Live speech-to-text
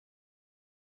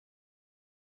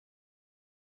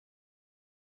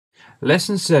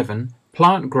Lesson 7: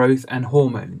 Plant Growth and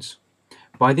Hormones.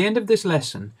 By the end of this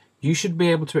lesson, you should be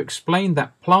able to explain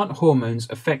that plant hormones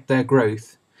affect their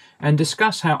growth and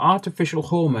discuss how artificial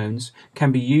hormones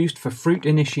can be used for fruit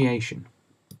initiation.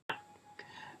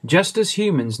 Just as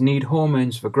humans need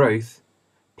hormones for growth,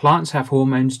 plants have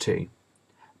hormones too.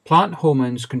 Plant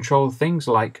hormones control things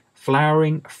like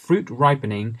flowering, fruit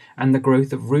ripening, and the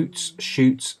growth of roots,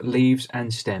 shoots, leaves,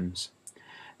 and stems.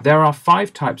 There are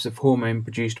 5 types of hormone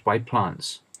produced by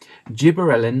plants: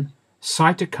 Gibberellin,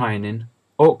 cytokinin,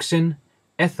 Oxen,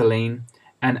 ethylene,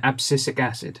 and abscisic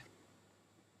acid.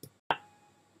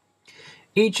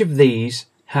 Each of these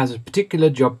has a particular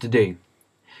job to do.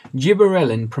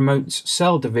 Gibberellin promotes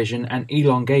cell division and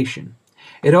elongation.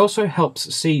 It also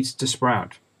helps seeds to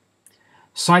sprout.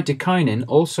 Cytokinin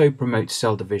also promotes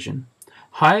cell division.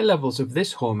 Higher levels of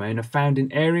this hormone are found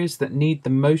in areas that need the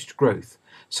most growth,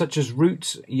 such as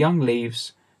roots, young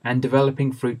leaves, and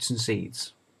developing fruits and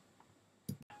seeds.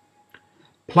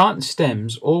 Plant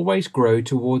stems always grow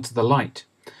towards the light.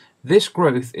 This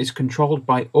growth is controlled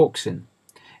by auxin.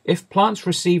 If plants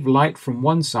receive light from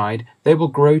one side, they will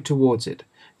grow towards it.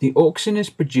 The auxin is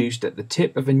produced at the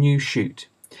tip of a new shoot.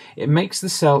 It makes the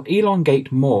cell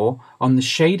elongate more on the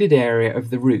shaded area of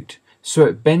the root, so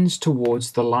it bends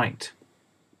towards the light.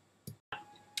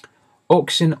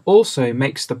 Auxin also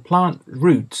makes the plant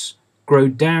roots grow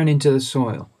down into the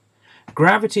soil.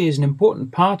 Gravity is an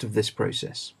important part of this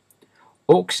process.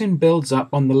 Auxin builds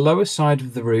up on the lower side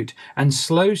of the root and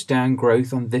slows down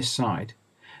growth on this side.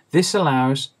 This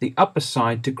allows the upper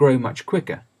side to grow much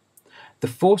quicker. The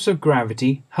force of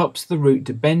gravity helps the root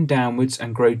to bend downwards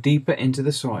and grow deeper into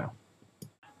the soil.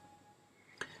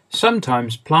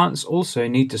 Sometimes plants also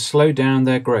need to slow down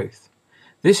their growth.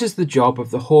 This is the job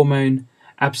of the hormone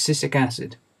Absic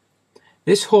Acid.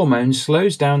 This hormone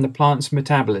slows down the plant's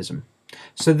metabolism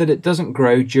so that it doesn't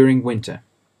grow during winter.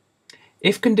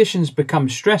 If conditions become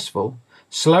stressful,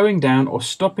 slowing down or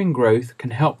stopping growth can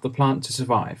help the plant to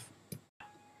survive.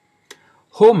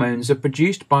 Hormones are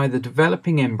produced by the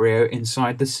developing embryo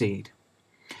inside the seed.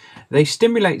 They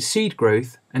stimulate seed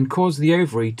growth and cause the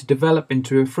ovary to develop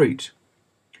into a fruit.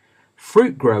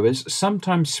 Fruit growers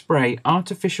sometimes spray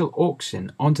artificial auxin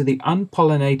onto the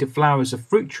unpollinated flowers of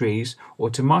fruit trees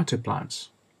or tomato plants.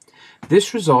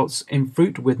 This results in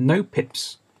fruit with no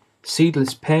pips.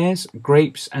 Seedless pears,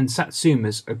 grapes, and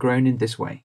satsumas are grown in this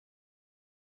way.